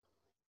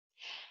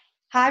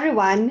Hi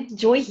everyone,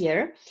 Joy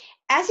here.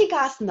 As you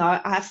guys know,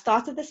 I have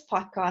started this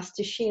podcast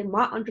to share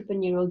my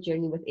entrepreneurial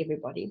journey with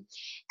everybody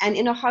and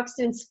in a hopes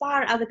to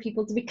inspire other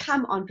people to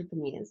become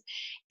entrepreneurs.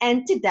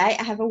 And today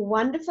I have a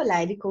wonderful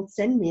lady called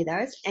Sin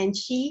Meadows, and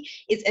she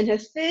is in her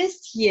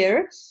first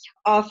year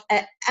of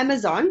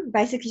Amazon.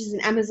 Basically, she's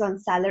an Amazon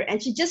seller, and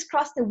she just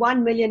crossed the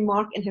 1 million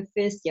mark in her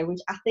first year,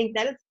 which I think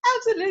that is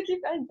absolutely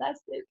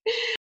fantastic.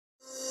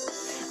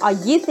 Are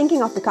you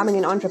thinking of becoming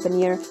an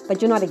entrepreneur,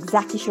 but you're not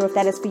exactly sure if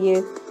that is for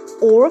you?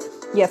 Or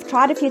you have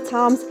tried a few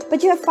times,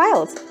 but you have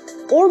failed?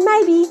 Or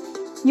maybe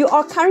you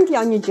are currently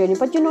on your journey,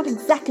 but you're not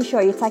exactly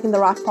sure you're taking the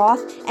right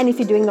path and if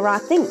you're doing the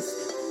right things?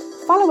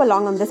 Follow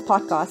along on this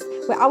podcast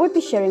where I will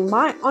be sharing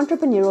my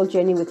entrepreneurial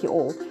journey with you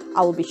all.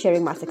 I will be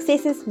sharing my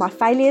successes, my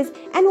failures,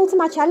 and also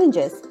my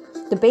challenges.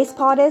 The best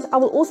part is I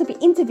will also be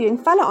interviewing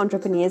fellow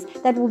entrepreneurs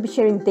that will be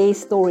sharing their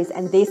stories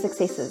and their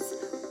successes.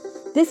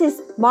 This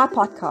is my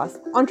podcast,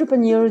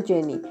 Entrepreneurial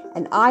Journey,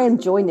 and I am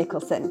Joy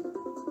Nicholson.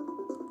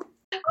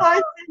 Hi,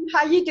 Sin, how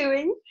are you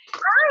doing?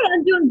 Hi,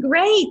 I'm doing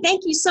great.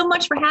 Thank you so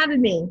much for having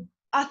me.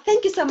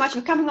 Thank you so much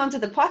for coming onto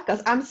the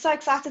podcast. I'm so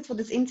excited for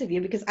this interview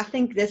because I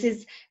think this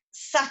is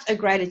such a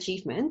great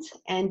achievement,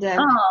 and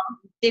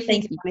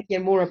definitely want to hear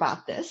more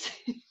about this.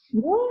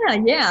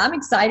 Yeah, I'm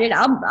excited.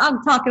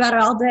 I'll talk about it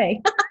all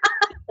day.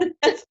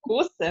 That's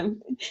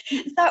awesome.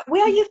 So,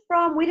 where are you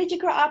from? Where did you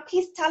grow up?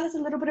 Please tell us a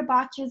little bit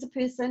about you as a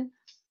person.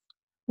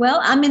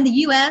 Well, I'm in the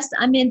U.S.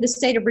 I'm in the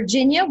state of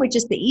Virginia, which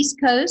is the East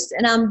Coast,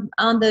 and I'm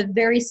on the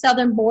very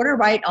southern border,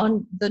 right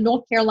on the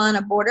North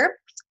Carolina border.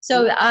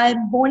 So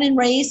I'm born and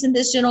raised in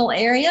this general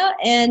area,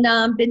 and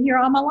been here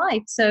all my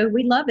life. So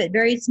we love it.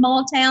 Very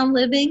small town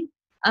living,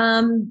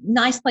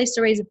 nice place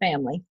to raise a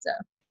family. So.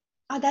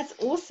 Oh, that's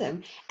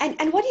awesome.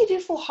 And what do you do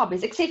for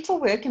hobbies? Except for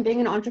work and being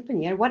an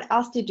entrepreneur, what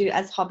else do you do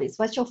as hobbies?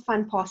 What's your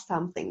fun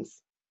pastime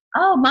things?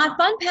 Oh, my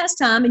fun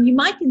pastime, and you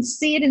might can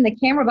see it in the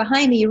camera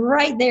behind me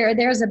right there.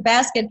 There's a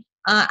basket,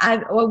 a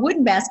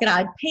wooden basket.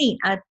 I paint.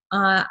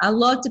 I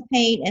love to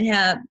paint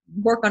and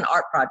work on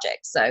art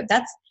projects. So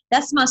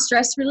that's my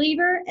stress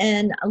reliever,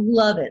 and I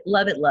love it,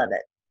 love it, love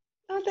it.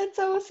 Oh, that's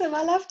awesome.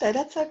 I love that.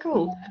 That's so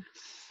cool.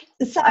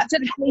 So I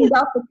should have cleaned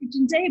off the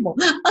kitchen table.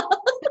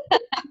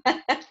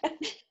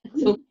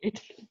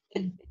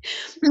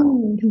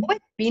 Always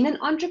been an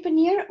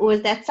entrepreneur, or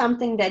is that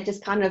something that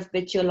just kind of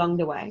bit you along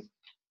the way?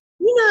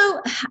 You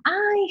know,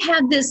 I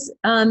have this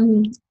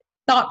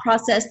thought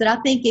process that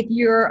I think if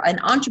you're an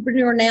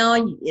entrepreneur now,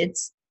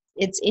 it's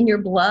in your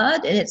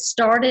blood, and it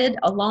started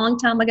a long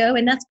time ago,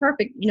 and that's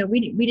perfect. You know,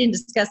 we didn't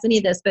discuss any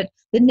of this, but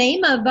the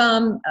name of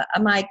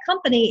my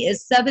company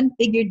is Seven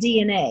Figure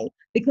DNA,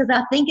 because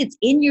I think it's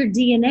in your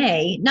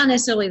DNA, not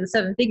necessarily the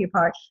seven figure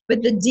part,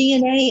 but the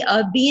DNA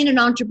of being an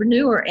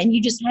entrepreneur, and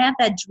you just have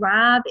that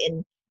drive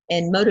and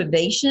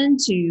motivation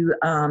to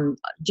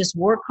just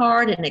work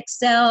hard and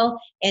excel,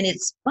 and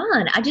it's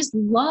fun. I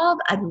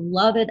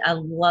love it.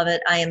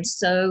 I am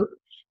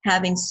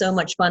having so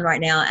much fun right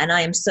now, and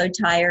I am so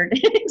tired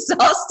and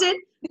exhausted,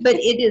 but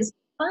it is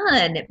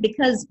fun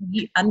because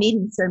I'm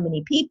meeting so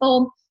many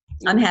people.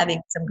 I'm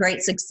having some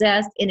great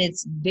success, and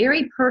it's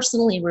very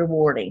personally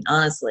rewarding,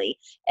 honestly.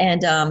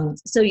 And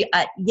so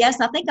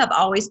yes, I think I've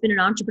always been an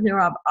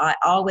entrepreneur. I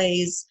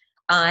always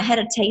had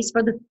a taste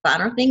for the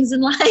finer things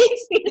in life.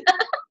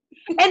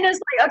 And it's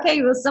like,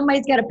 okay, well,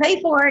 somebody's got to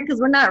pay for it because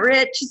we're not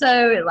rich.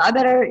 So I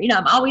better,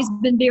 I've always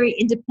been very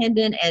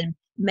independent and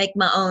make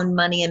my own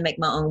money and make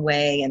my own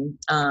way, and,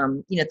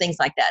 things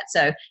like that.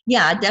 So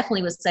yeah, I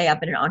definitely would say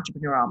I've been an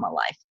entrepreneur all my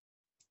life.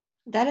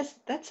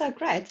 That's so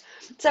great.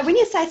 So when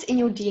you say it's in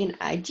your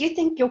DNA, do you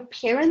think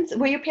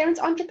were your parents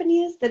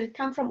entrepreneurs? Did it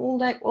come from all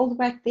the way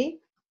back there?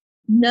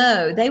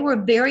 No, they were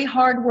very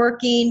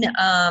hardworking,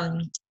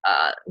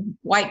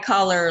 white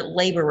collar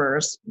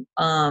laborers,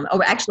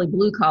 or actually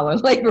blue collar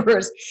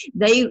laborers.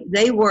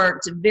 They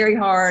worked very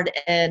hard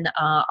and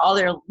all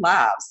their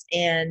lives.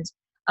 And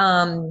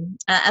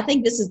I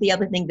think this is the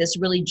other thing that's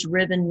really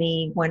driven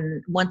me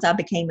once I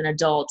became an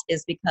adult,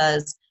 is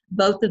because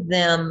both of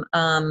them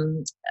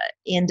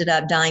ended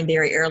up dying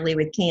very early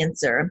with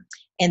cancer.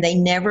 And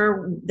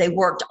they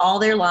worked all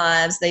their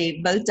lives.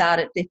 They both died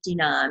at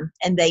 59,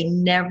 and they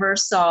never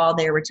saw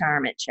their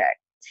retirement check.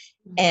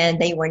 And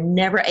they were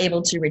never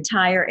able to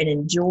retire and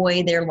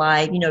enjoy their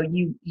life.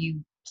 You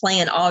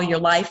plan all your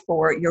life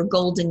for your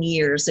golden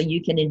years so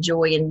you can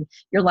enjoy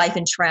your life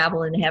and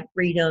travel and have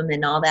freedom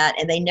and all that.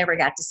 And they never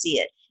got to see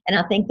it. And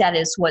I think that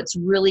is what's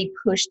really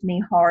pushed me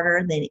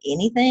harder than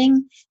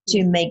anything,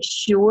 to make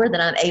sure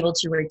that I'm able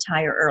to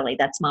retire early.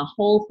 That's my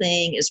whole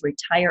thing, is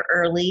retire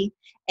early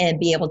and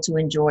be able to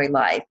enjoy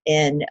life.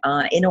 And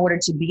in order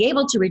to be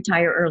able to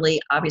retire early,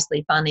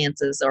 obviously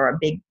finances are a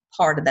big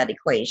part of that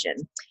equation.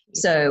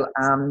 So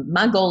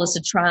my goal is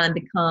to try and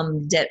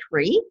become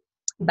debt-free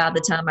by the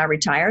time I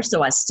retire.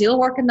 So I still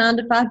work a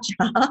 9-to-5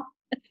 job.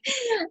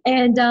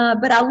 And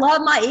but I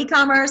love my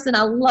e-commerce, and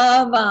I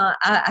love I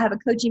have a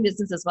coaching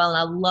business as well, and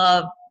I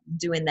love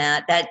doing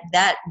that.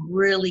 That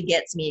really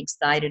gets me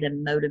excited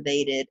and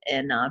motivated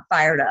and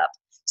fired up.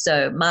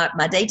 So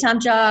my daytime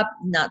job,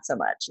 not so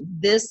much.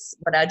 This,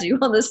 what I do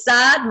on the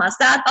side, my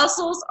side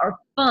hustles are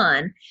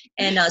fun.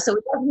 And so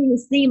it doesn't even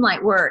seem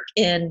like work.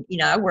 And,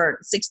 I work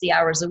 60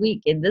 hours a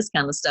week in this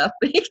kind of stuff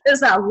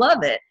because I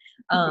love it.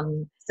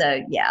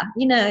 So yeah,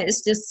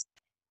 it's just,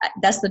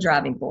 that's the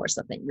driving force,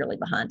 I think, really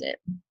behind it.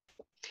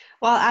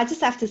 Well, I just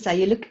have to say,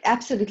 you look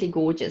absolutely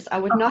gorgeous. I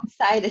would not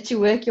say that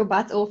you work your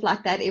butt off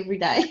like that every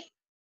day.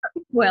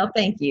 Well,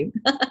 thank you.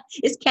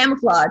 It's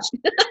camouflage.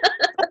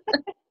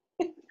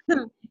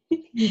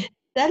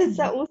 That is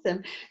so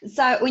awesome.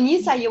 So when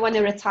you say you want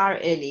to retire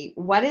early,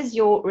 what is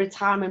your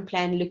retirement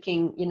plan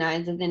looking,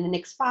 is it in the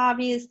next 5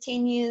 years,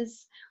 10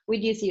 years? Where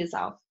do you see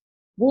yourself?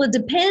 Well, it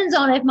depends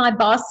on if my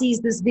boss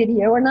sees this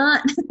video or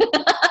not.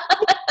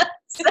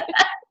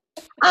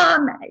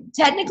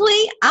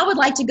 Technically, I would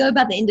like to go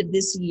by the end of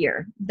this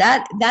year.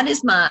 That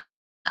is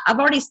I've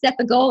already set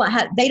the goal.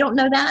 They don't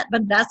know that,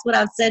 but that's what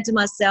I've said to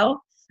myself.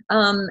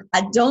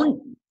 I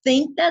don't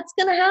think that's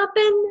going to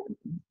happen,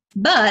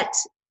 but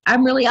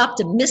I'm really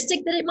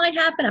optimistic that it might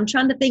happen. I'm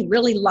trying to think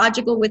really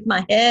logical with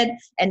my head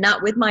and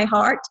not with my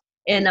heart,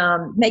 and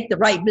make the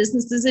right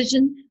business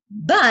decision.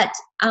 But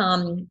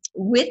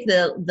with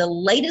the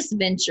latest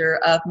venture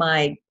of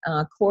my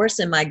course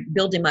and my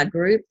building my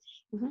group,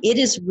 it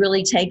is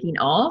really taking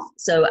off.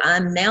 So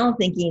I'm now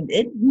thinking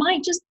it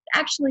might just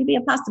actually be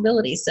a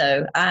possibility.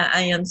 So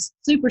I am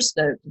super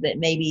stoked that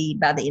maybe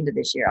by the end of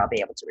this year, I'll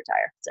be able to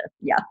retire. So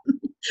yeah,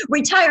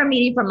 retire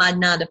meaning from my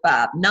 9 to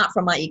 5, not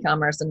from my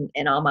e-commerce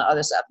and all my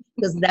other stuff,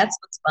 because that's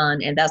what's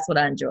fun and that's what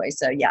I enjoy.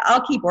 So yeah,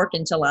 I'll keep working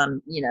until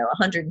I'm,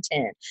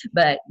 110,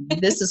 but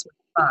this is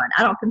fun.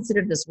 I don't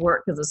consider this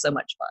work because it's so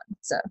much fun.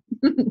 So.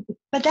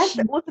 But that's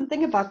the awesome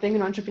thing about being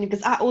an entrepreneur,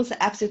 because I also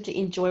absolutely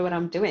enjoy what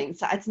I'm doing.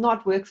 So it's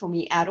not work for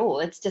me at all.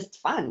 It's just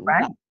fun.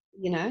 Right.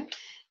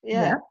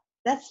 Yeah.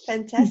 That's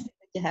fantastic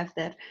that you have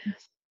that.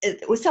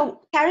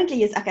 So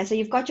currently so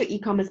you've got your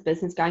e-commerce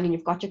business going and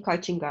you've got your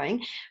coaching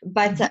going,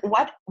 but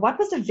what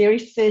was the very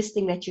first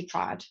thing that you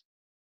tried?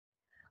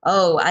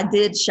 Oh, I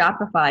did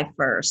Shopify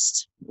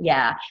first.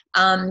 Yeah.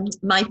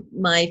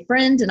 My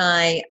friend and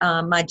I,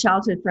 my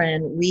childhood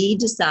friend, we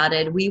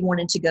decided we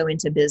wanted to go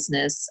into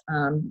business,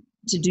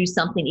 to do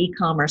something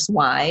e-commerce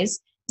wise.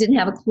 Didn't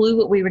have a clue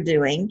what we were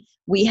doing.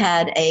 We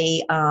had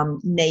a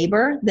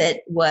neighbor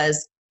that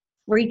was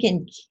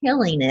freaking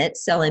killing it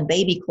selling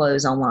baby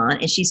clothes online,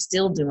 and she's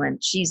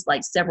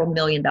like several $1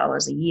 million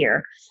a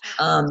year,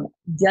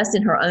 just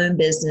in her own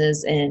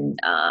business. And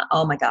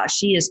oh my gosh,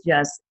 she is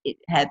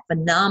had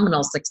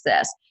phenomenal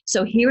success.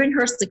 So hearing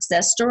her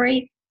success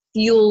story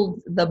fueled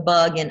the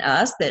bug in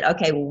us that,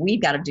 okay, well, we've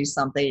got to do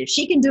something. If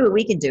she can do it,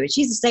 we can do it.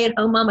 She's a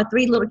stay-at-home mom of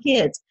 3 little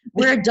kids.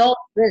 We're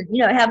adults that,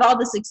 have all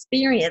this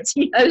experience,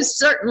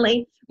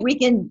 certainly we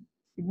can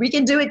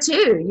do it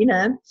too,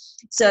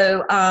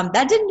 So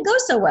that didn't go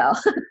so well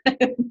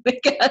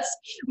because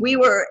we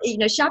were,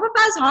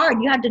 Shopify is hard.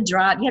 You have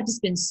to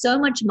spend so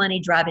much money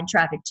driving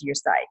traffic to your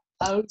site.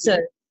 Okay. So,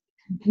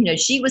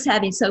 she was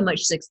having so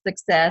much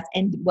success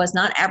and was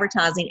not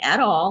advertising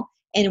at all.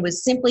 And it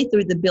was simply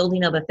through the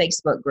building of a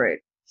Facebook group.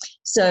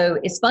 So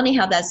it's funny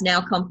how that's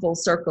now come full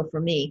circle for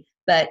me.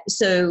 But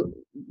so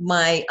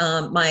my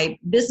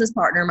business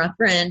partner, my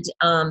friend,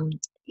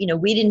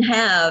 we didn't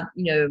have,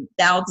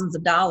 thousands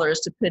of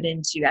dollars to put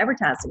into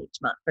advertising each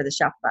month for the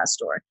Shopify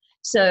store.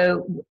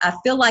 So I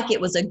feel like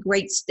it was a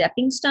great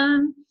stepping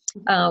stone.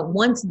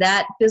 Once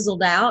that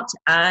fizzled out,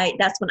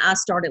 that's when I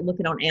started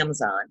looking on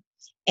Amazon.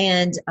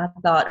 And I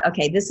thought,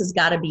 okay, this has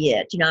got to be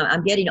it.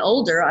 I'm getting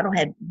older. I don't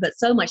have but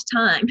so much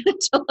time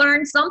to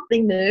learn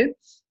something new.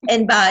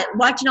 And by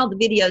watching all the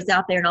videos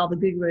out there and all the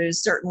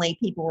gurus, certainly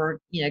people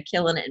were,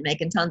 killing it and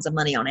making tons of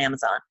money on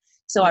Amazon.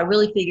 So I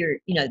really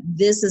figured,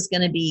 this is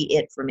going to be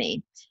it for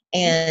me.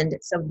 And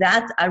so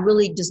I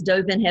really just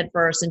dove in head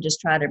first and just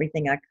tried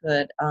everything I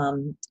could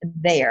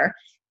there.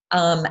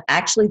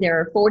 Actually, there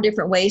are 4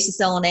 different ways to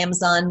sell on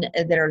Amazon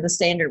that are the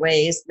standard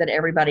ways that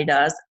everybody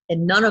does.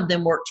 And none of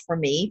them worked for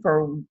me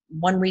for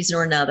one reason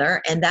or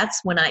another. And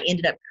that's when I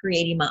ended up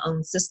creating my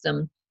own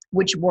system,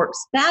 which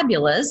works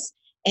fabulous.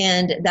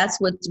 And that's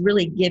what's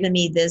really given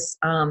me this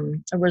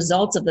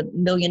results of the $1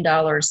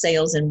 million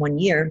sales in 1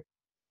 year.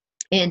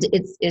 And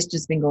it's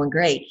just been going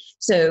great.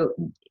 So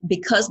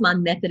because my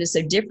method is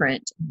so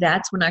different,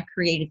 that's when I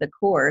created the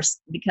course,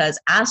 because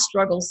I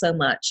struggled so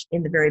much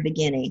in the very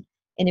beginning.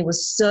 And it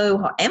was so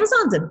hard.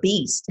 Amazon's a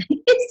beast.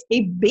 It's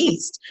a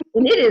beast.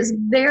 And it is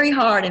very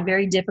hard and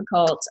very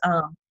difficult,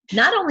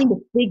 not only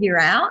to figure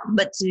out,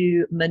 but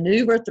to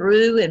maneuver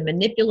through and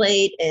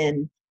manipulate,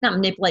 and not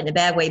manipulate in a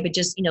bad way, but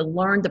just,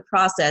 learn the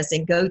process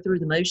and go through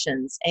the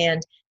motions.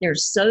 And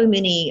there's so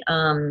many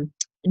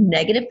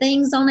negative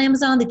things on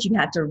Amazon that you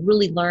have to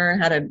really learn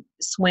how to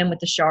swim with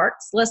the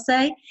sharks, let's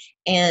say.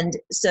 And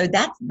so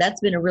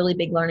that's been a really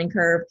big learning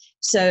curve.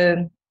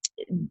 So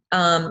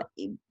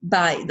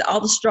by all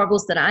the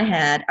struggles that I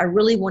had, I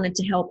really wanted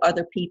to help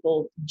other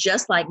people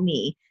just like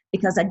me,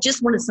 because I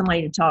just wanted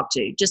somebody to talk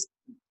to. Just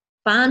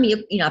find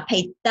me, I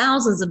paid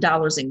thousands of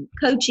dollars in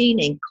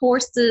coaching and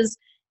courses,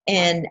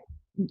 and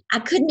I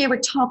could never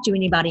talk to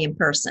anybody in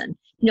person.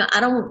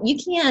 you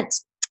can't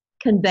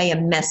convey a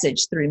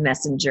message through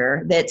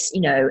Messenger that's,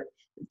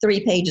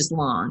 3 pages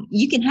long.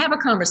 You can have a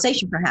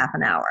conversation for half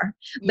an hour,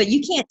 but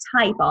you can't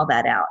type all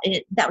that out. And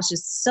that was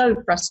just so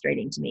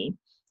frustrating to me.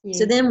 Yeah.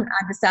 So then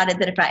I decided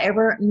that if I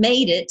ever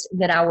made it,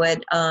 that I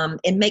would,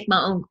 and make my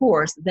own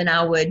course, then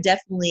I would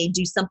definitely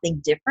do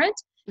something different,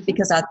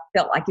 because I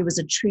felt like it was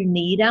a true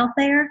need out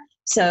there.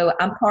 So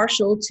I'm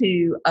partial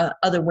to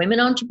other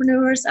women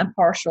entrepreneurs. I'm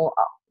partial,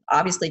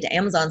 obviously, to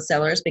Amazon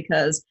sellers,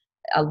 because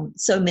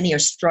so many are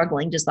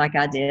struggling just like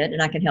I did,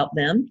 and I can help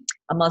them.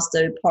 I'm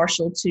also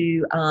partial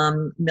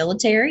to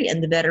military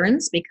and the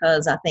veterans,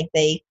 because I think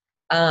they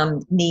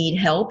need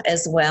help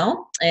as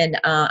well. And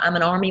I'm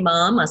an Army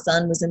mom. My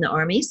son was in the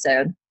Army,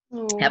 so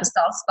I have a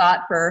soft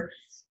spot for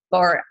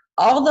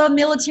all the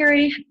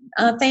military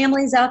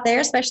families out there,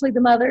 especially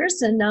the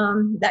mothers and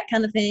that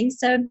kind of thing.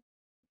 So,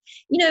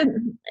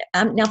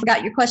 I now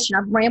forgot your question.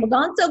 I've rambled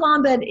on so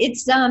long, but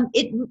it's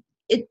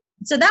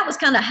so that was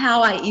kind of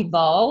how I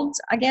evolved,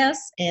 I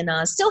guess, and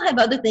still have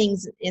other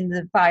things in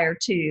the fire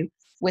too,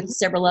 with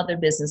several other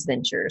business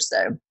ventures.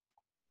 So,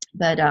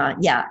 but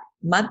yeah,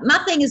 my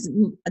thing is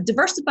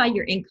diversify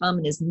your income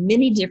in as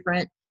many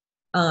different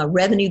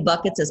revenue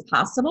buckets as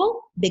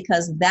possible,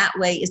 because that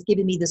way it's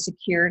giving me the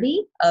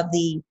security of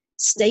the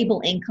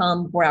stable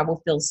income where I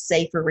will feel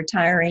safer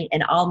retiring,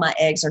 and all my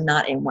eggs are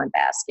not in one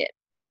basket.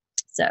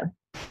 So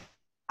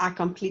I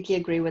completely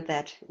agree with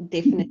that.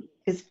 Definitely.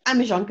 Because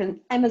Amazon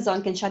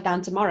can shut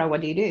down tomorrow. What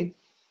do you do?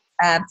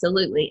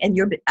 Absolutely. And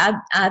I've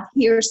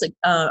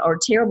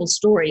heard terrible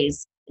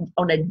stories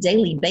on a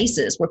daily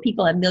basis where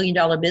people have $1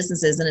 million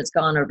businesses and it's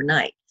gone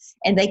overnight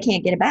and they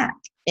can't get it back.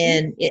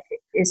 And it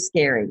is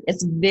scary.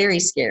 It's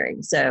very scary.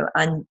 So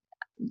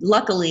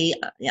luckily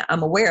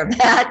I'm aware of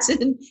that.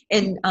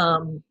 and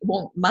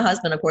my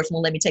husband, of course,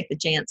 won't let me take the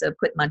chance of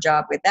quitting my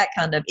job with that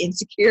kind of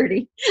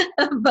insecurity.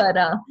 But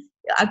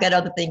I've got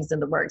other things in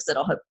the works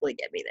that'll hopefully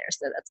get me there.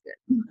 So that's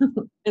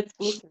good. It's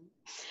awesome.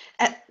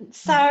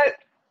 So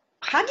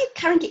how do you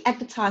currently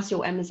advertise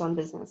your Amazon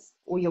business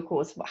or your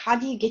course? How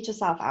do you get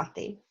yourself out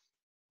there?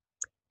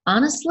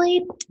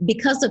 Honestly,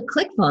 because of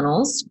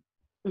ClickFunnels,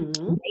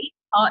 they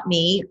taught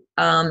me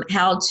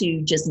how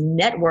to just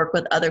network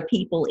with other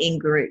people in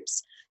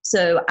groups.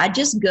 So I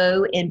just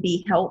go and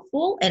be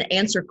helpful and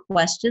answer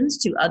questions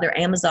to other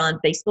Amazon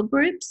Facebook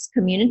groups,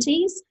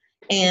 communities.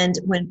 And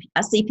when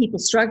I see people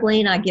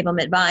struggling, I give them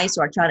advice,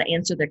 or I try to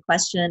answer their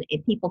question,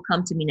 and people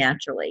come to me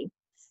naturally.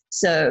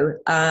 So,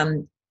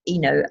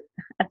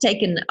 I've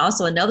taken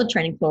also another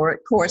training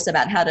course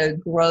about how to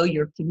grow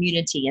your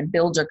community and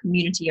build your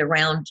community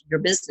around your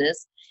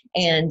business.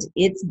 And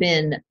it's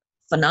been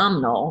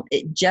phenomenal.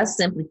 It just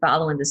simply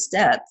following the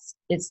steps.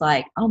 It's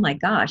like, oh my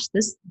gosh,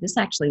 this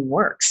actually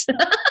works.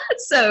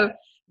 So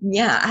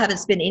yeah, I haven't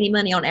spent any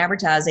money on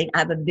advertising. I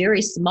have a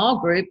very small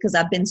group because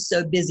I've been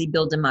so busy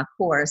building my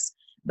course.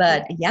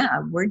 But yeah,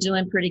 we're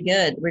doing pretty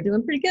good. We're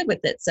doing pretty good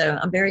with it. So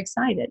I'm very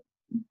excited.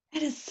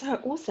 That is so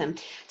awesome.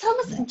 Tell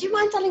us, do you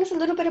mind telling us a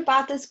little bit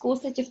about this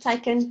course that you've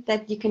taken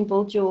that you can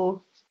build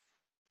your,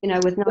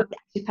 with not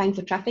actually paying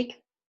for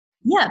traffic?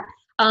 Yeah.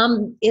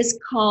 It's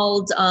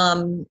called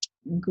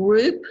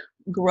Group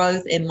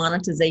Growth and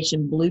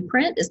Monetization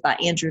Blueprint. It's by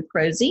Andrew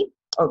Cruzy.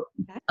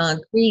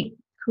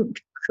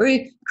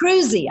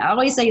 Cruzy. I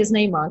always say his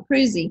name wrong.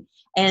 Cruzy.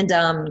 And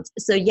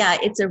so, yeah,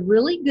 it's a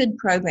really good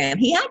program.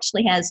 He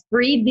actually has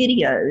free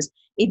videos.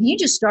 If you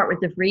just start with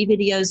the free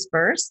videos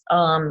first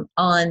on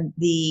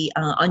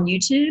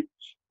YouTube,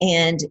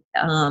 and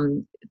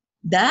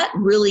that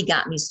really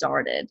got me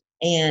started.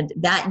 And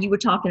that you were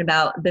talking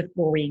about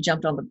before we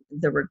jumped on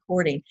the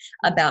recording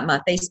about my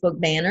Facebook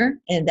banner,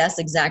 and that's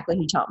exactly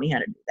who taught me how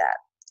to do that.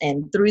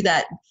 And through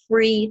that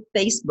free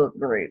Facebook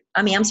group,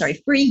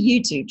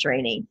 free YouTube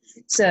training.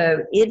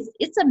 So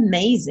it's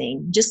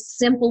amazing, just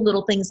simple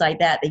little things like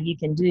that you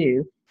can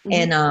do.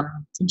 And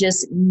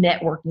just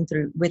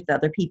networking with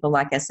other people,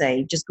 like I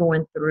say, just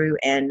going through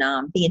and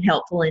being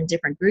helpful in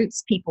different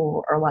groups.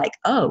 People are like,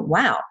 oh,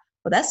 wow,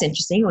 well, that's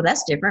interesting. Well,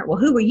 that's different. Well,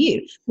 who are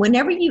you?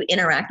 Whenever you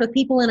interact with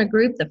people in a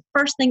group, the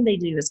first thing they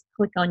do is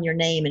click on your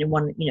name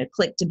and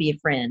click to be a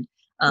friend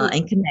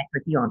and connect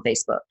with you on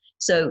Facebook.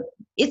 So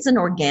it's an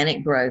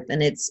organic growth,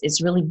 and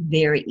it's really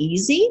very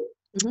easy.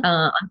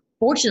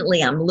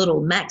 Unfortunately, I'm a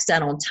little maxed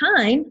out on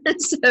time,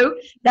 so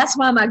that's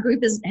why my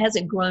group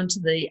hasn't grown to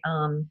the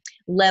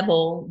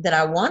level that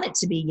I want it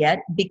to be yet,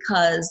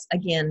 because,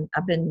 again,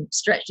 I've been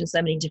stretched in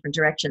so many different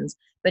directions.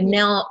 But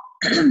now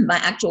my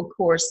actual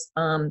course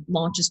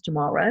launches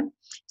tomorrow,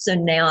 so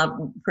now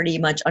I'm pretty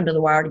much under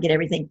the wire to get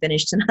everything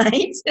finished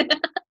tonight.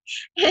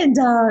 And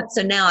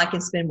so now I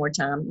can spend more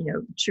time,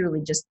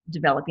 truly just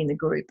developing the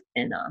group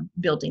and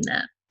building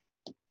that.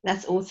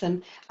 That's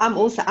awesome.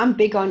 I'm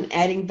big on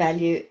adding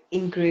value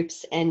in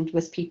groups and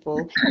with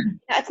people.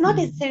 It's not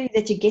necessarily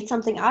that you get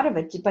something out of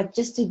it, but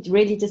just to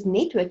really just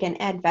network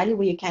and add value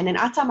where you can. And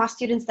I tell my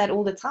students that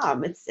all the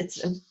time. It's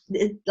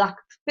like,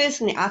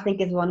 personally, I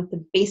think it's one of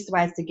the best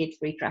ways to get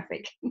free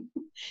traffic.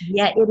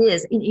 Yeah, it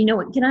is.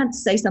 Can I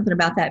say something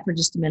about that for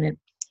just a minute?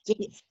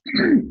 Yes.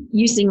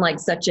 You seem like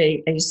such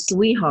a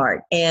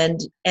sweetheart, and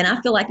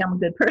I feel like I'm a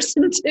good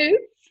person too.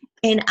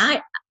 And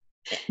I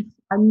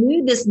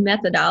knew this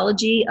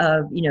methodology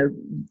of,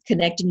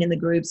 connecting in the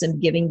groups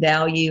and giving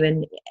value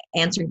and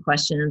answering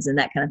questions and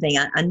that kind of thing.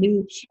 I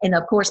knew, and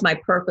of course my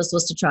purpose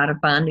was to try to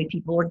find new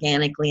people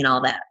organically and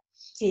all that.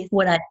 Yes.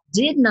 What I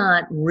did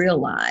not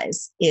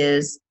realize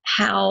is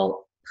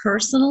how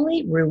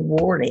personally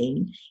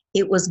rewarding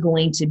it was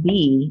going to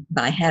be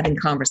by having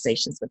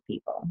conversations with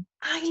people.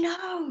 I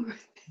know.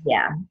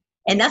 Yeah.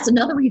 And that's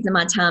another reason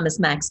my time is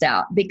maxed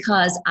out,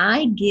 because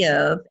I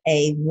give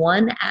a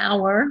 1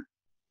 hour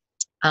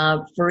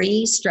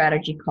free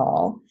strategy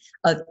call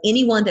of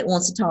anyone that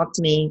wants to talk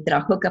to me that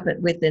I'll hook up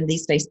within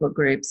these Facebook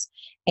groups,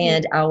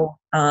 and I'll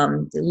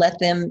let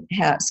them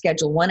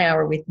schedule 1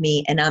 hour with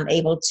me, and I'm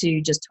able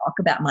to just talk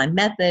about my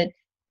method.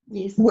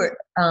 Yes.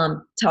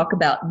 Talk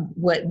about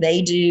what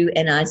they do,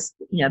 and I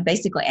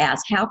basically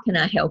ask, how can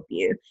I help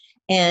you?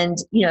 And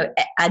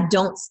I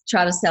don't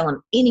try to sell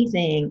them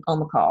anything on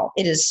the call.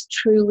 It is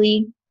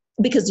truly,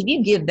 because if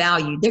you give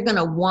value, they're going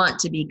to want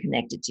to be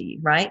connected to you,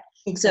 right?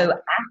 Exactly. So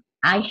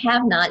I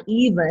have not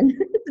even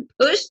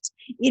pushed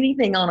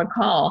anything on a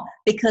call,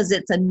 because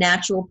it's a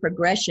natural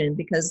progression,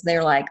 because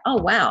they're like, oh,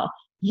 wow,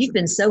 you've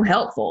been so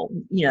helpful.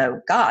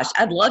 Gosh,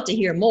 I'd love to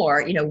hear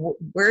more.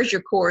 Where's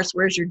your course?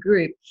 Where's your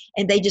group?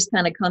 And they just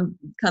kind of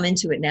come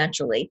into it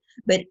naturally.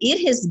 But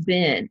it has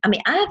been,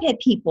 I've had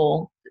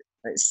people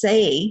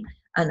say,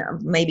 I know,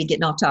 maybe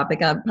getting off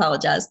topic, I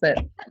apologize,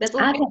 but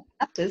I've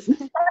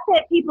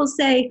had people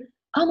say,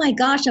 oh my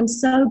gosh, I'm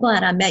so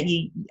glad I met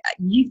you.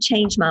 You've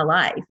changed my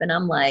life. And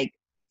I'm like,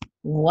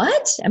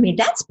 what?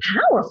 That's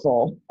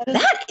powerful.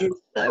 That is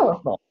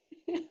powerful.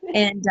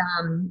 And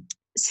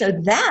so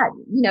that,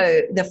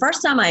 the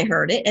first time I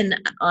heard it, and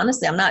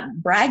honestly, I'm not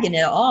bragging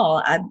at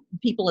all.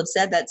 People have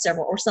said that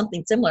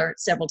something similar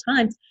several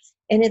times.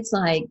 And it's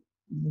like,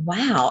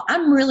 wow,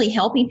 I'm really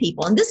helping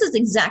people. And this is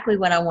exactly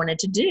what I wanted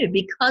to do,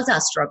 because I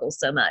struggle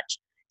so much.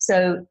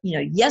 So,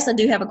 yes, I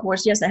do have a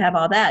course. Yes, I have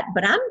all that,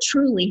 but I'm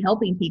truly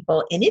helping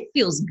people, and it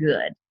feels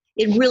good.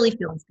 It really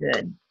feels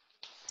good.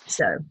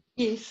 So.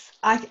 Yes,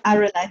 I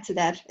relate to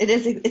that.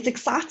 It's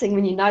exciting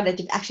when you know that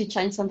you've actually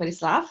changed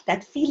somebody's life.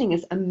 That feeling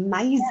is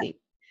amazing.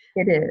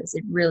 It is.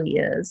 It really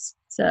is.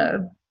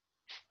 So.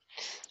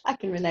 I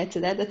can relate to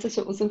that. That's such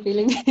an awesome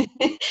feeling.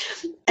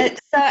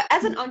 So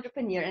as an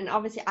entrepreneur, and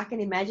obviously I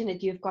can imagine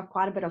that you've got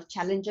quite a bit of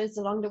challenges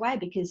along the way,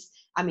 because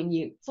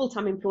you're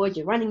full-time employed,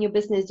 you're running your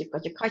business, you've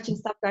got your coaching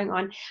stuff going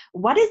on.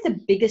 What is the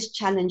biggest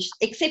challenge,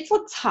 except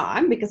for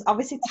time, because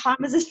obviously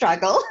time is a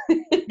struggle.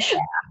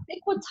 Except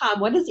for time,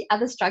 what is the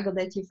other struggle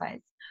that you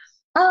face?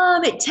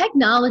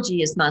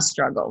 Technology is my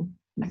struggle.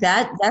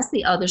 That's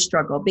the other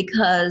struggle,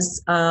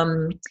 because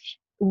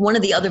one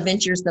of the other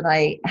ventures that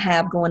I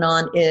have going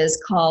on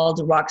is called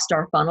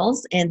Rockstar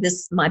Funnels. And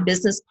my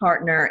business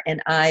partner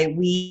and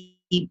we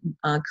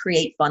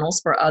create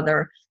funnels for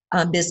other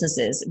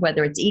businesses,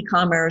 whether it's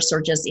e-commerce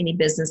or just any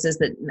businesses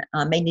that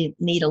may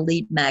need a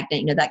lead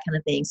magnet, that kind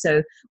of thing.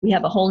 So we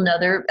have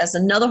that's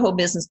another whole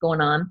business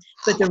going on.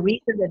 But the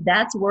reason that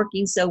that's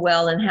working so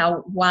well, and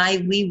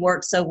why we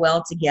work so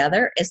well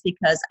together, is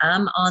because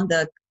I'm on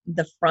the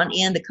front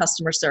end, the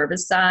customer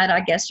service side, I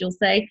guess you'll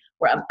say,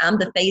 where I'm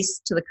the face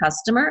to the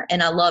customer,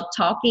 and I love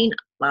talking.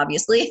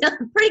 Obviously,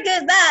 I'm pretty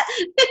good at that.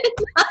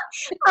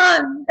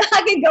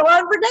 I can go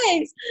on for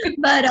days,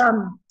 but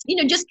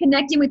just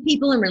connecting with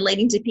people and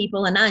relating to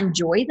people, and I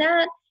enjoy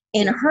that.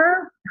 And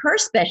her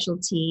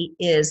specialty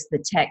is the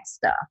tech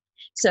stuff.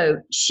 So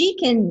she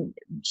can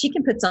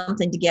put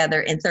something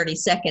together in 30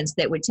 seconds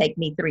that would take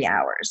me 3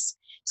 hours.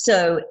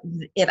 So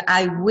if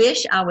I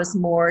wish I was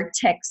more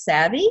tech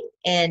savvy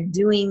and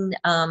doing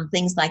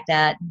things like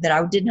that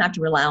I didn't have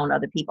to rely on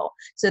other people.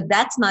 So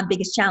that's my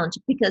biggest challenge,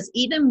 because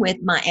even with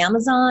my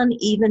Amazon,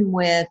 even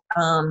with,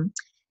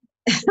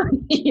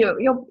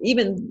 you'll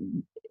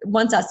even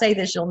once I say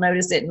this, you'll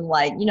notice it, and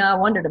I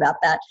wondered about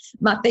that.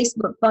 My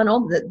Facebook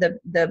funnel,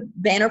 the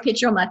banner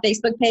picture on my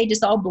Facebook page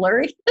is all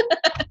blurry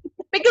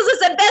because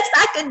it's the best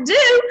I could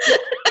do.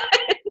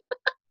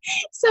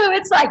 So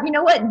it's like, you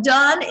know what?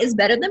 Done is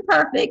better than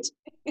perfect.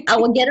 I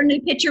will get a new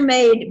picture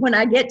made when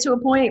I get to a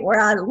point where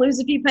I lose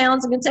a few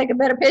pounds and can take a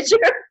better picture.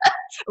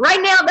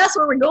 Right now, that's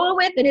what we're going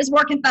with, and it's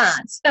working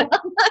fine. So I'm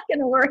not going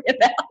to worry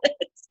about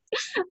it.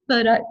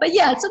 But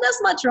yeah, so that's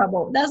my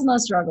trouble. That's my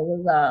struggle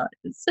with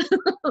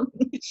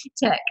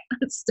tech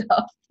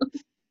stuff.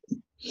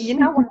 You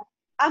know what?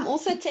 I'm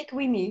also tech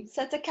weenie,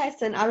 so it's okay,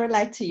 son. I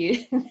relate to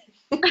you.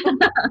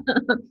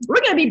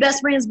 We're going to be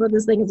best friends when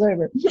this thing is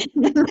over.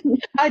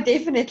 Oh,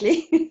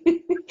 definitely.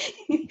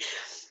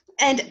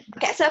 And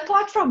okay, so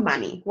apart from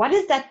money, what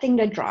is that thing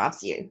that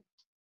drives you?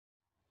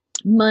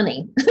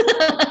 Money.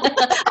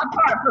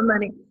 Apart from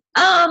money.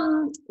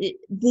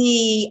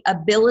 The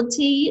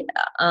ability,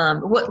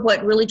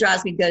 what really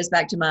drives me goes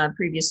back to my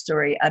previous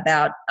story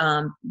about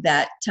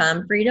that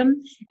time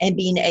freedom, and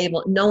being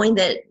able, knowing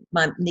that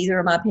neither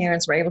of my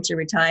parents were able to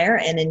retire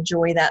and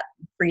enjoy that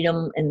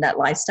freedom and that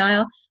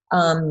lifestyle.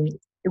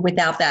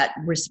 without that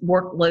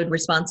workload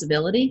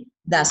responsibility,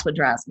 that's what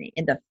drives me.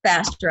 And the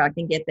faster I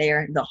can get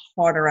there, the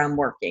harder I'm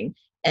working.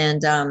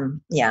 And I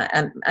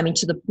mean,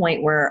 to the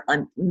point where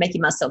I'm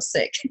making myself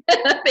sick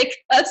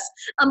because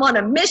I'm on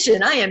a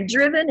mission. I am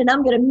driven and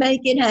I'm going to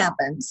make it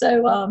happen.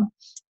 So,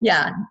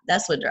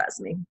 that's what drives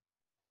me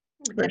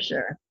for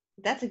sure.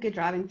 That's a good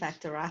driving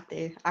factor right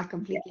there. I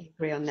completely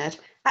agree on that.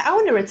 I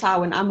want to retire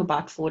when I'm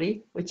about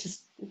 40, which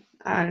is,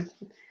 I've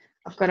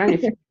got only a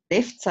few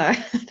left, so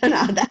I don't know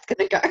how that's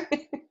going to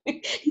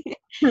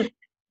go.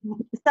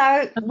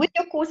 So with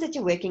your course that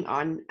you're working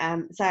on,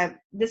 so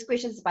this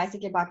question is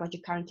basically about what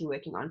you're currently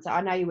working on. So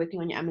I know you're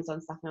working on your Amazon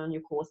stuff now on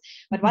your course,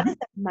 but what is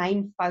the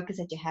main focus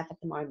that you have at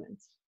the moment?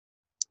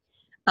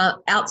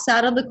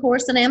 Outside of the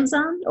course on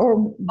Amazon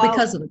or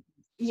because of it?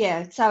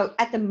 Yeah, so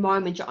at the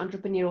moment, your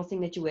entrepreneurial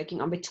thing that you're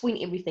working on,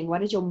 between everything,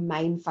 what is your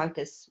main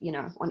focus,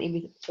 on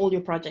all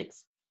your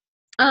projects?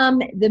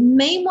 The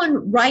main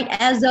one right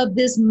as of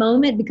this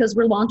moment, because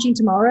we're launching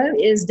tomorrow,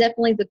 is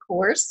definitely the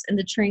course and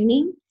the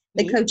training,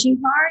 the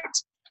coaching part.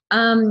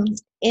 And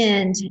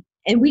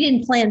we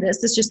didn't plan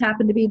this. This just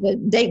happened to be the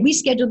date. We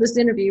scheduled this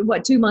interview,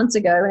 2 months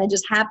ago, and it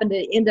just happened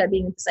to end up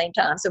being at the same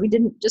time. So we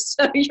didn't, just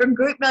so your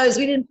group knows,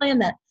 we didn't plan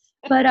that.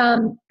 But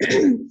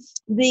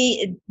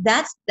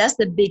that's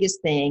the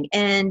biggest thing.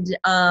 And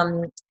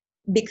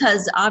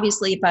because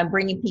obviously if I'm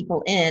bringing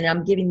people in,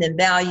 I'm giving them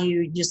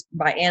value just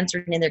by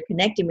answering and they're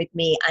connecting with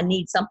me, I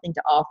need something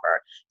to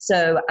offer.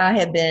 So I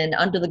have been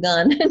under the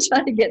gun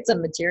trying to get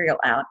some material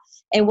out.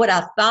 And what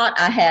I thought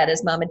I had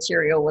as my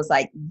material was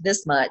like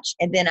this much.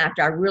 And then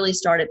after I really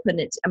started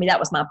putting it, that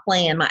was my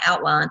plan, my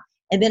outline.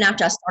 And then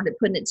after I started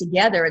putting it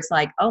together, it's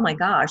like, oh my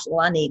gosh, well,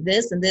 I need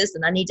this and this,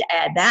 and I need to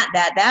add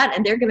that,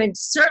 and they're going to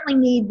certainly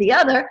need the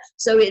other.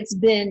 So it's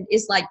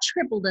like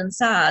tripled in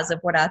size of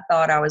what I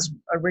thought I was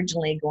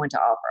originally going to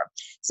offer.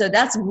 So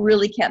that's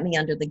really kept me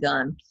under the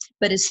gun.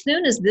 But as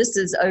soon as this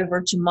is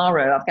over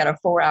tomorrow, I've got a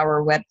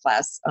 4-hour web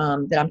class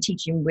that I'm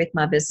teaching with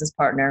my business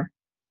partner.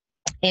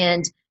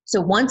 And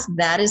so once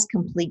that is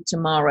complete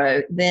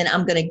tomorrow, then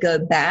I'm going to go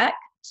back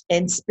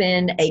and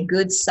spend a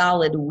good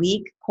solid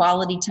week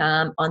quality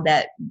time on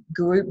that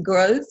group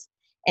growth.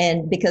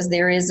 And because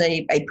there is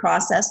a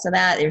process to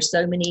that, there's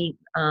so many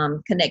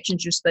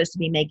connections you're supposed to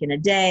be making a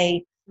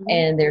day. Mm-hmm.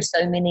 And there's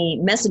so many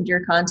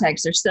messenger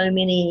contacts. There's so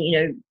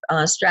many,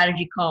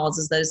 strategy calls,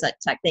 as those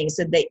type things.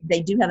 So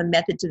they do have a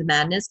method to the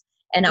madness.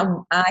 And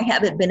I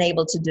haven't been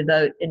able to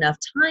devote enough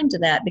time to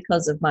that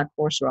because of my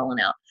course rolling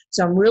out.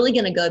 So I'm really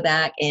going to go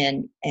back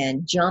and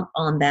jump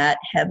on that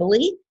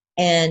heavily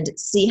and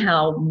see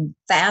how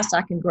fast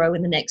I can grow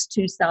in the next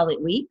 2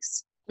 solid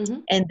weeks. Mm-hmm.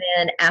 And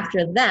then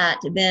after that,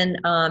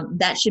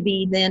 that should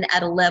be then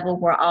at a level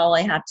where all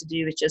I have to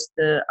do is just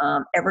the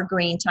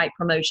evergreen type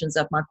promotions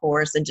of my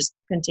course and just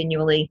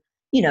continually,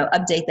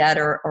 update that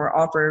or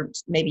offer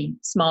maybe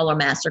smaller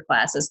master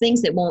classes,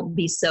 things that won't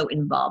be so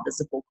involved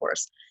as a full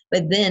course.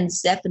 But then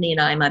Stephanie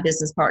and I, my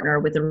business partner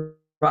with the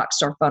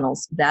Rockstar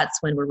Funnels, that's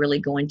when we're really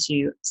going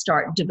to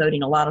start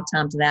devoting a lot of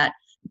time to that.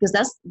 Because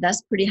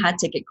that's pretty high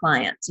ticket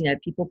clients.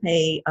 People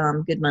pay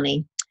good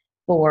money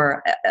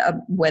for a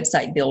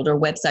website build or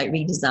website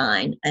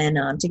redesign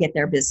and to get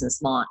their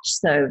business launched.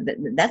 So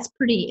that's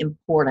pretty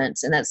important,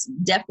 and that's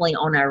definitely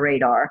on our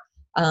radar.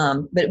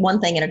 But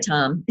one thing at a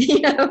time.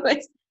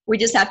 We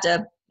just have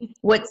to.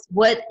 What's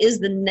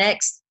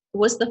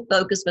the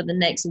focus for the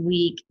next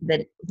week?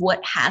 What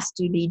has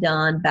to be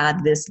done by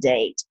this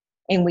date?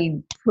 And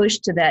we push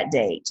to that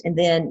date. And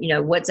then,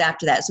 what's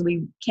after that? So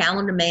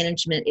calendar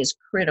management is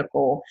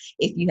critical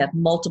if you have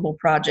multiple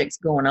projects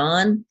going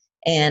on.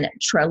 And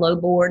Trello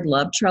board,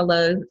 love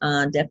Trello.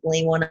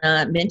 Definitely want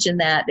to mention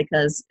that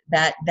because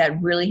that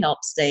really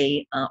helps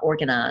stay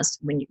organized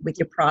with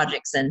your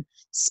projects. And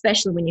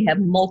especially when you have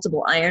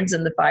multiple irons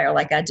in the fire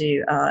like I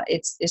do,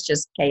 it's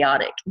just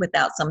chaotic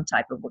without some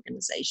type of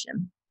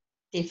organization.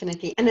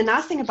 Definitely. And the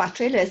nice thing about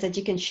Trello is that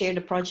you can share the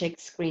project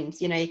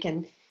screens.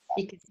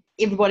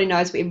 Everybody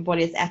knows where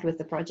everybody is at with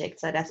the project.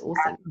 So that's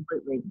awesome.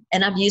 Absolutely.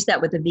 And I've used that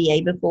with a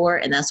VA before,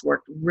 and that's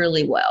worked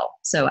really well.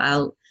 So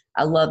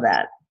I love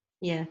that.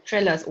 Yeah,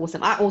 Trello is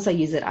awesome. I also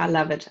use it. I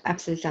love it.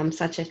 Absolutely. I'm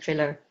such a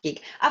Trello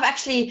geek. I've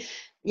actually,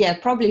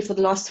 probably for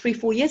the last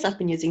 3-4 years, I've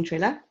been using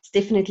Trello. It's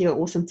definitely an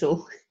awesome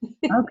tool.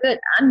 Oh, good.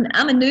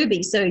 I'm a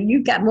newbie, so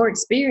you've got more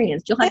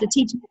experience. You'll have to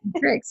teach me some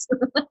tricks.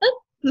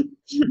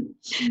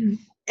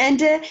 And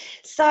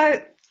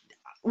so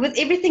with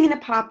everything in the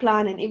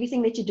pipeline and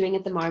everything that you're doing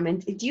at the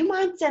moment, do you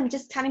mind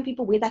just telling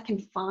people where they can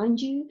find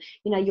you,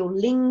 your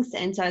links,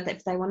 and so that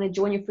if they want to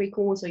join your free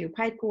course or your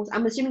paid course?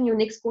 I'm assuming your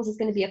next course is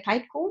going to be a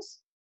paid course?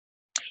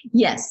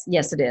 Yes,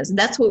 it is.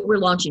 That's what we're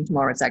launching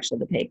tomorrow. It's actually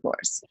the paid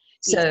course.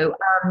 So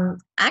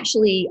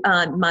actually,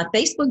 my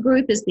Facebook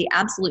group is the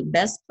absolute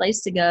best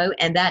place to go,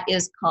 and that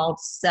is called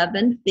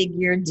 7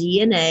 Figure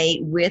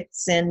DNA with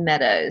Cyn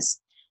Meadows.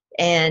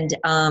 And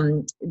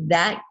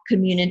that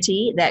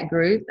community, that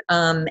group,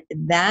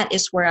 that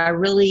is where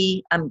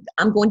I'm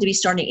going to be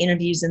starting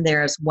interviews in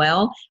there as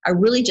well. I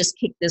really just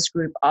kicked this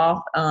group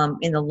off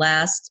in the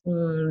last,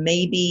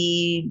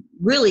 maybe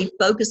really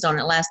focused on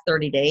it last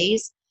 30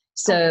 days.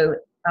 So,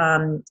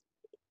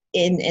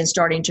 and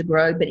starting to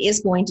grow, but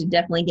it's going to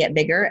definitely get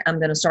bigger. I'm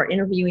going to start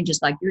interviewing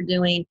just like you're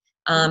doing,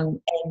 and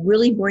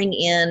really bring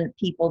in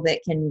people that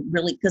can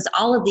really, because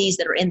all of these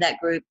that are in that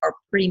group are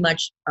pretty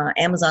much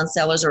Amazon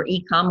sellers or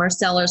e-commerce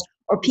sellers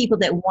or people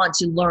that want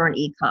to learn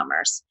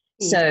e-commerce.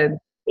 So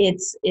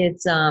it's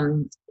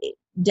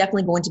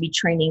definitely going to be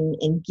training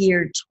and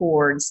geared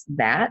towards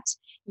that.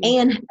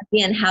 And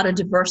again, how to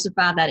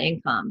diversify that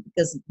income,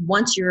 because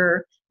once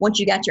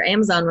you got your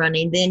Amazon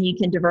running, then you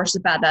can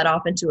diversify that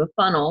off into a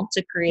funnel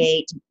to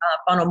create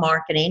funnel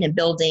marketing and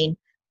building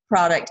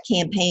product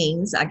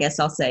campaigns, I guess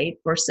I'll say,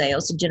 for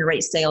sales, to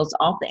generate sales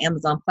off the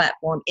Amazon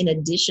platform in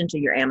addition to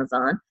your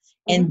Amazon.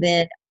 And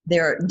then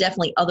there are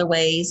definitely other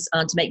ways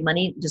to make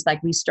money, just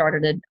like we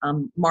started a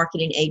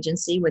marketing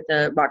agency with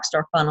the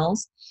Rockstar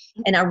Funnels.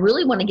 And I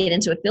really want to get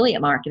into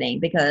affiliate marketing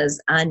because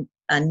I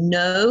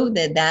know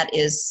that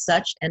is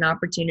such an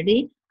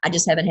opportunity. I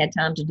just haven't had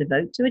time to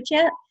devote to it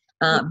yet.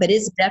 But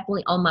it's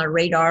definitely on my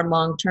radar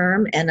long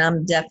term, and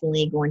I'm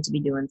definitely going to be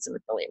doing some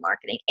affiliate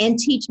marketing and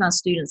teach my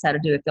students how to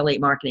do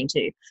affiliate marketing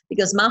too.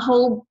 Because my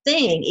whole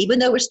thing, even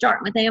though we're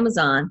starting with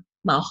Amazon,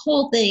 my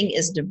whole thing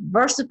is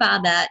diversify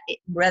that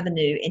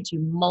revenue into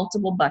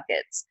multiple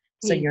buckets.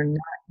 So you're not,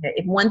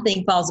 if one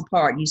thing falls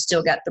apart, you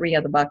still got 3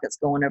 other buckets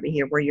going over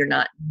here where you're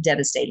not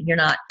devastated. You're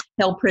not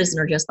held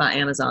prisoner just by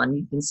Amazon.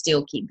 You can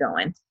still keep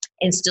going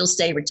and still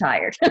stay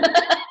retired.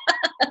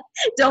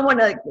 Don't want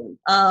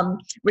to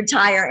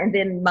retire and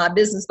then my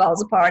business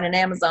falls apart in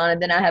Amazon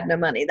and then I have no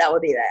money. That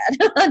would be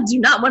bad. I do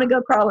not want to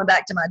go crawling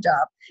back to my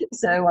job.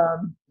 So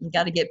you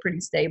got to get pretty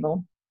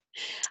stable.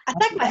 I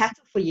take my hat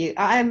off for you.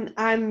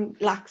 I'm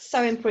like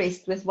so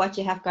impressed with what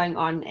you have going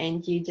on,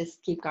 and you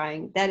just keep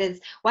going.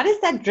 What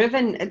is that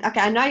driven? Okay,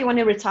 I know you want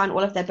to retire and all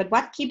of that, but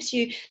what keeps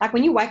you, like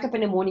when you wake up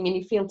in the morning and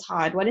you feel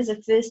tired, what is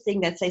the first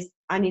thing that says,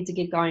 I need to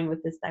get going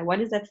with this day?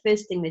 What is that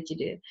first thing that you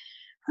do?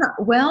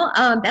 Well,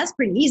 that's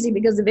pretty easy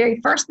because the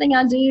very first thing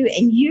I do,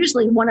 and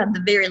usually one of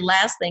the very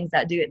last things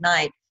I do at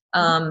night,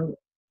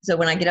 so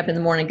when I get up in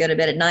the morning and go to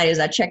bed at night, is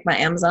I check my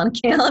Amazon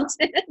account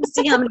and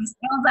see how many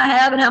sales I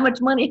have and how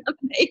much money I'm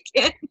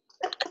making.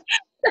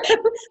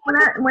 when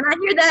I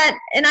hear that,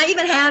 and I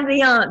even have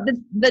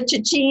the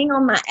cha-ching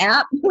on my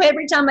app.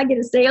 Every time I get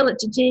a sale, it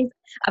cha-chings.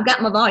 I've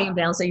got my volume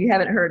down, so you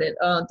haven't heard it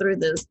through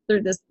this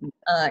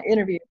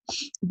interview.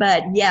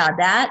 But yeah,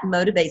 that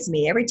motivates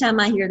me every time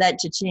I hear that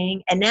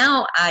cha-ching. And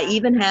now I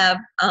even have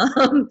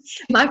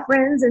my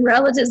friends and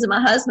relatives and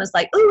my husband's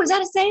like, "Oh, was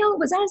that a sale?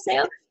 Was that a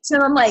sale?" So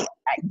I'm like,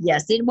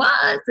 "Yes, it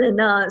was."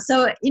 And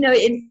so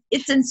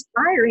it's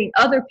inspiring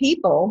other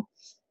people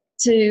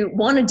to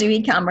want to do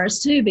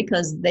e-commerce too,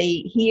 because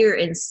they hear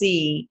and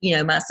see,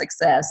 my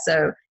success.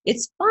 So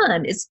it's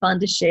fun. It's fun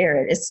to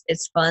share it.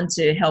 It's fun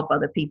to help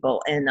other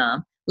people and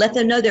let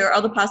them know there are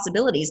other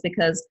possibilities,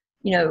 because,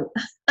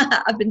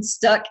 I've been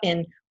stuck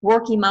in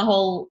working my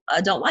whole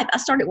adult life. I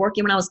started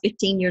working when I was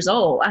 15 years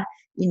old.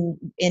 In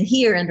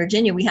here in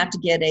Virginia, we have to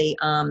get a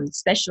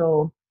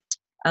special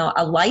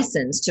a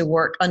license to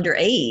work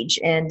underage.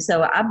 And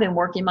so I've been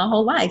working my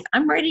whole life.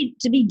 I'm ready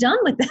to be done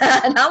with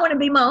that. And I want to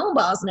be my own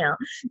boss now.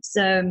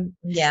 So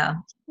yeah.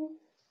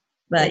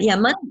 But yeah,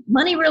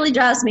 money really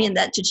drives me, and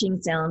that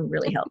cha-ching sound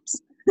really helps.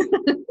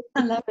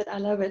 I love it. I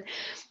love it.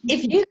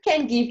 If you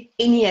can give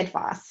any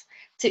advice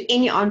to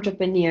any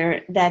entrepreneur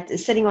that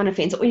is sitting on a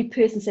fence, or any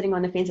person sitting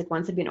on the fence that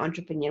wants to be an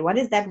entrepreneur, what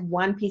is that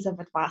one piece of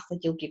advice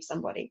that you'll give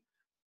somebody?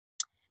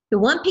 The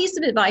one piece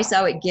of advice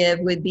I would give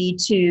would be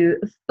to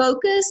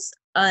focus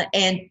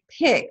and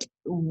pick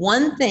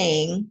one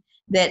thing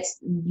that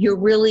you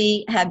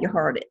really have your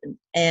heart in,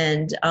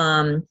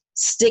 and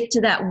stick to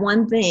that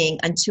one thing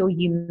until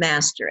you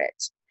master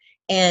it.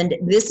 And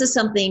this is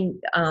something,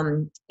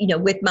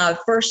 with my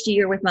first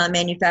year with my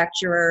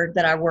manufacturer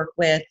that I work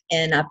with,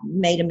 and I've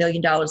made $1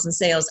 million in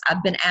sales,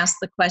 I've been asked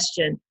the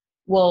question,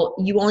 well,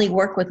 you only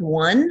work with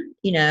one,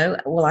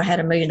 well, I had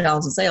 $1 million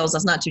in sales.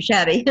 That's not too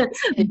shabby.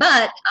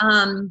 But,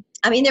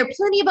 there are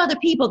plenty of other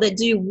people that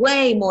do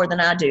way more than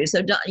I do. So,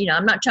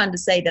 I'm not trying to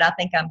say that I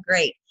think I'm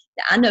great.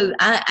 I know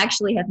I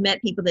actually have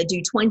met people that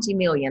do 20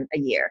 million a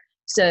year.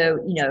 So,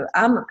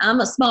 I'm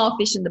a small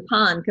fish in the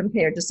pond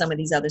compared to some of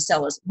these other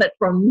sellers. But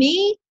for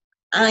me,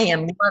 I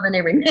am loving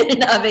every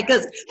minute of it,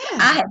 because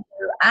I had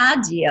no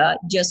idea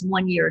just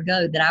 1 year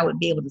ago that I would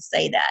be able to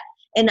say that.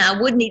 And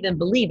I wouldn't even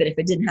believe it if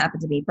it didn't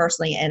happen to me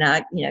personally. And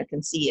I,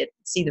 can see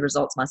the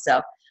results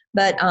myself.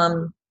 But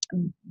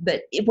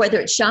whether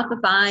it's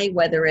Shopify,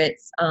 whether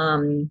it's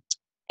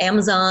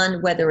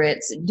Amazon, whether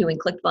it's doing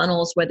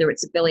ClickFunnels, whether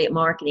it's affiliate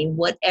marketing,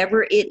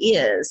 whatever it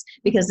is,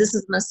 because this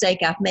is a mistake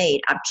I've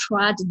made. I've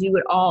tried to do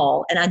it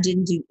all and I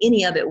didn't do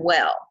any of it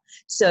well.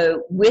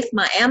 So with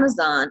my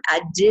Amazon,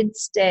 I did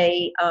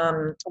stay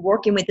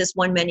working with this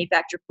one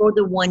manufacturer for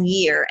the 1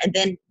 year. And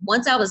then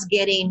once I was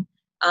getting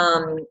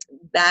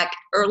back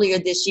earlier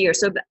this year.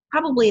 So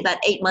probably about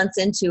 8 months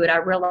into it, I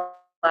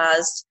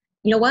realized,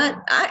 you know what,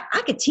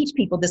 I could teach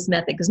people this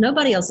method because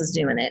nobody else is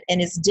doing it,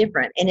 and it's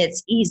different and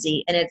it's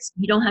easy, and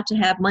you don't have to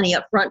have money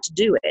up front to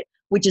do it,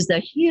 which is a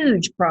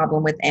huge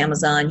problem with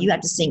Amazon. You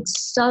have to sink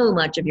so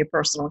much of your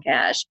personal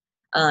cash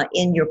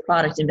in your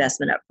product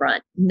investment up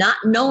front, not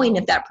knowing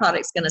if that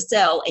product's going to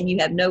sell, and you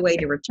have no way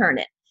to return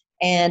it.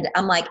 And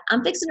I'm like,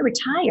 I'm fixing to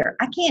retire.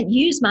 I can't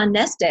use my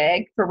nest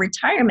egg for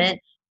retirement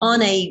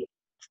on a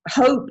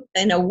hope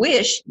and a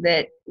wish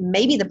that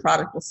maybe the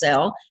product will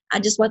sell. I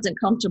just wasn't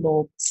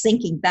comfortable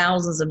sinking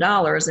thousands of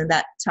dollars in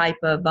that type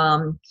of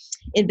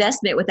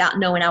investment without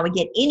knowing I would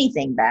get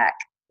anything back.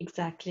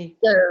 Exactly.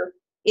 So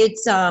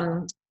it's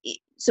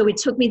so it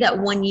took me that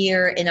 1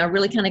 year, and I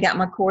really kind of got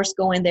my course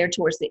going there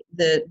towards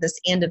this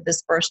end of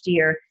this first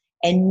year.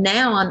 And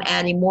now I'm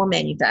adding more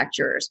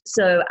manufacturers.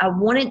 So I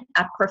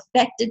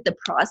perfected the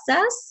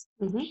process.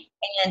 Mm-hmm.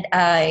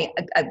 And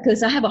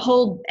because I have a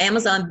whole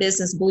Amazon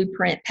business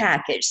blueprint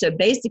package. So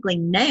basically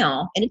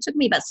now, and it took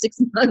me about 6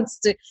 months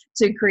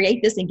to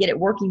create this and get it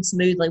working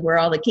smoothly where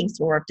all the kinks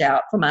were worked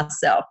out for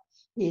myself.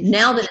 Yes.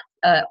 Now that it's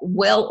a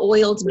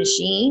well-oiled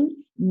machine,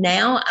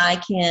 now I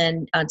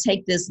can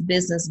take this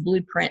business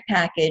blueprint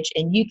package,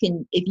 and you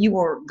can, if you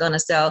were going to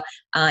sell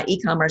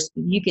e-commerce,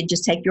 you could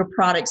just take your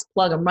products,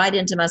 plug them right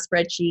into my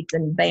spreadsheets,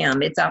 and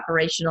bam, it's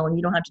operational, and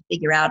you don't have to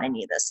figure out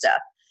any of this stuff.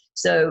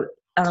 So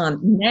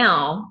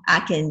now I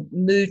can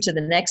move to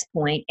the next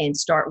point and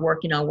start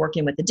working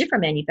with a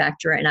different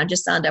manufacturer. And I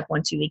just signed up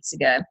one 2 weeks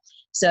ago.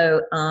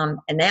 So, and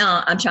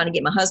now I'm trying to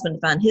get my husband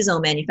to find his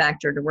own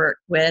manufacturer to work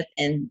with.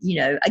 And,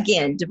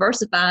 again,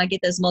 diversify,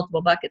 get those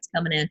multiple buckets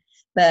coming in.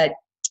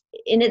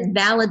 And it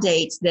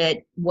validates that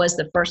was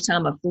the first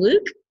time a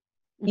fluke,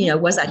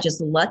 was I just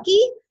lucky?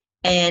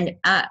 And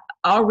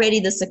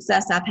already the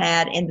success I've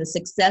had and the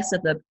success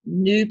of the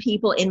new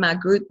people in my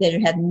group that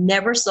have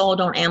never sold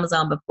on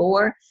Amazon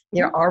before,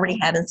 they're already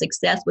having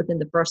success within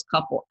the first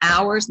couple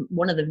hours.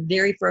 One of the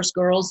very first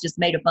girls just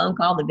made a phone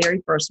call, the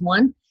very first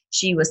one.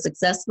 She was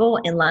successful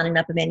in lining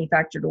up a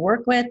manufacturer to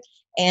work with.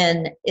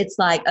 And it's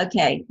like,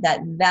 okay,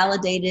 that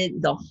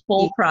validated the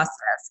whole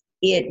process.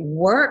 It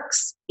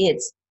works.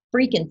 It's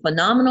freaking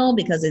phenomenal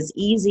because it's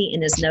easy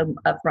and there's no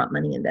upfront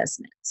money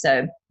investment.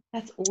 So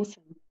that's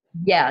awesome.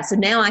 Yeah. So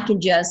now I can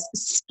just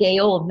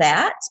scale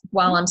that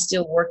while I'm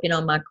still working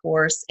on my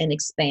course and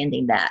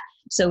expanding that.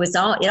 So it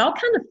all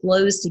kind of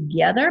flows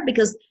together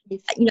because,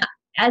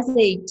 as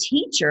a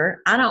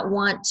teacher, I don't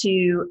want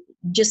to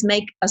just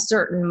make a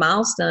certain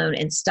milestone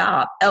and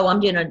stop. Oh,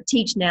 I'm going to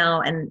teach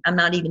now and I'm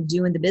not even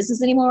doing the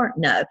business anymore.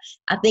 No,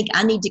 I think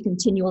I need to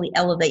continually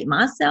elevate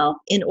myself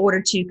in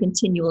order to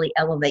continually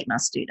elevate my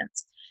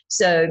students.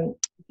 So,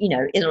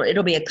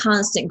 it'll be a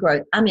constant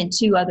growth. I'm in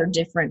 2 other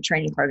different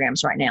training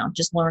programs right now,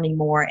 just learning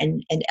more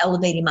and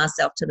elevating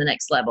myself to the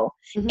next level.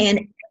 Mm-hmm. And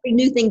every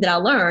new thing that I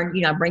learn,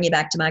 I bring it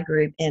back to my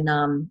group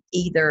and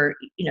either,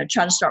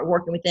 try to start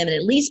working with them and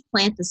at least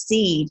plant the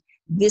seed.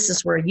 This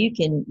is where you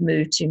can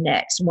move to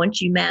next.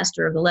 Once you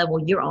master the level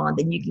you're on,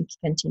 then you can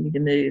continue to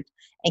move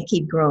and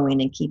keep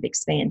growing and keep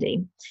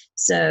expanding.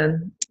 So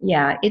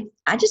yeah,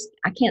 I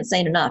can't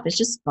say it enough. It's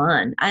just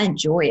fun. I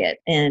enjoy it.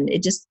 And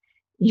it just,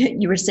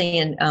 you were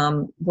saying,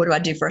 what do I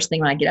do first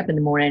thing when I get up in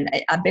the morning?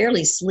 I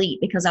barely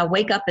sleep because I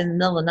wake up in the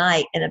middle of the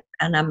night and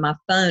my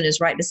phone is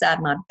right beside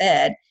my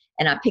bed,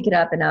 and I pick it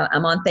up and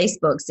I'm on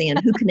Facebook seeing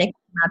who connected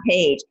to my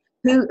page,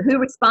 who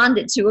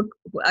responded to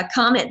a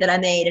comment that I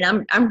made,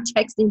 and I'm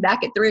texting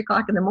back at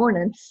 3:00 in the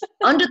morning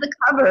under the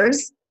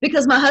covers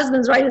because my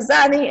husband's right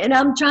beside me, and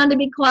I'm trying to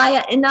be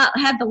quiet and not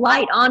have the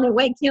light on and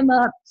wake him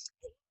up.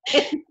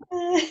 So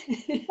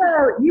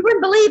you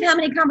wouldn't believe how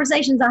many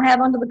conversations I have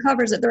under the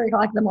covers at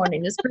 3:00 in the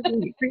morning. It's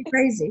pretty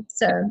crazy.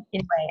 So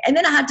anyway, and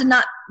then I had to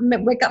not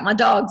wake up my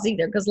dogs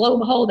either because lo and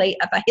behold,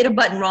 if I hit a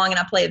button wrong and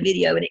I play a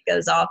video and it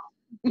goes off,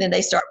 then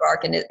they start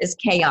barking. It's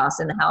chaos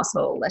in the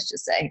household, let's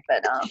just say.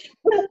 But I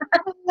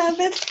love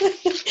it.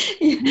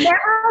 Never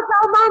a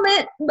dull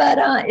moment, but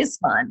it's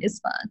fun. It's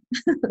fun.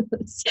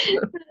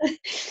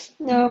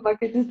 No, my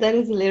goodness, that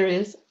is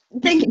hilarious.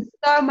 Thank you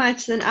so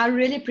much, and I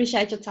really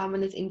appreciate your time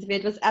on this interview.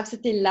 It was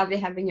absolutely lovely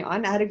having you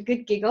on. I had a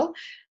good giggle.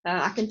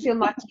 I can feel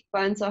my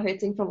cheekbones are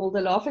hurting from all the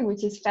laughing,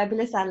 which is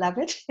fabulous. I love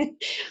it.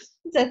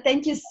 So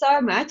thank you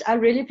so much. I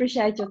really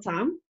appreciate your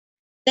time.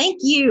 Thank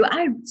you.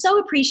 I so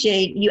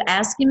appreciate you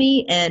asking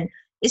me, and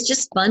it's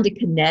just fun to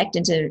connect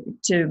and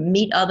to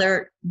meet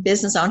other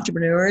business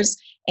entrepreneurs.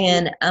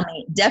 And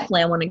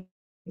definitely I want to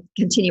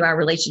continue our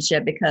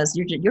relationship because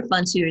you're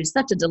fun too. It's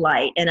such a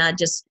delight. And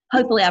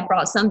hopefully I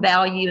brought some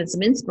value and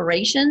some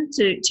inspiration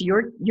to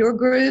your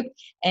group.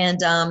 And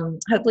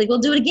hopefully we'll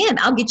do it again.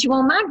 I'll get you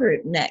on my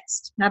group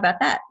next. How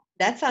about that?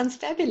 That sounds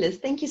fabulous.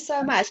 Thank you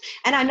so much.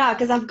 And I know,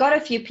 because I've got a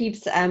few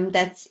peeps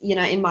that's,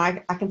 in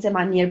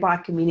my nearby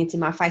community,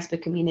 my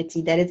Facebook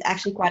community, that is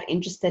actually quite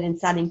interested in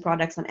selling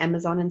products on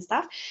Amazon and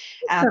stuff.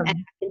 And I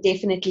can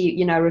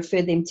definitely,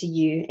 refer them to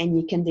you, and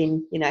you can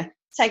then,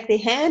 take their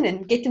hand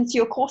and get them to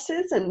your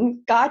courses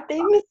and guide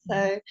them.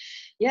 So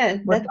yeah.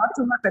 We'd love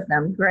to work with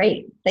them.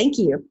 Great. Thank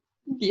you.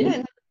 Yeah,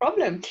 no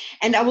problem.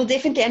 And I will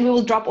definitely, and we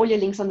will drop all your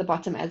links on the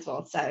bottom as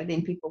well, so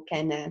then people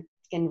can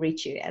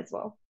reach you as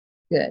well.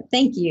 Good.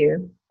 Thank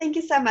you. Thank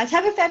you so much.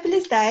 Have a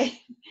fabulous day.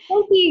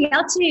 Thank you.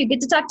 Y'all too.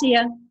 Good to talk to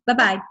you.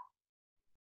 Bye-bye.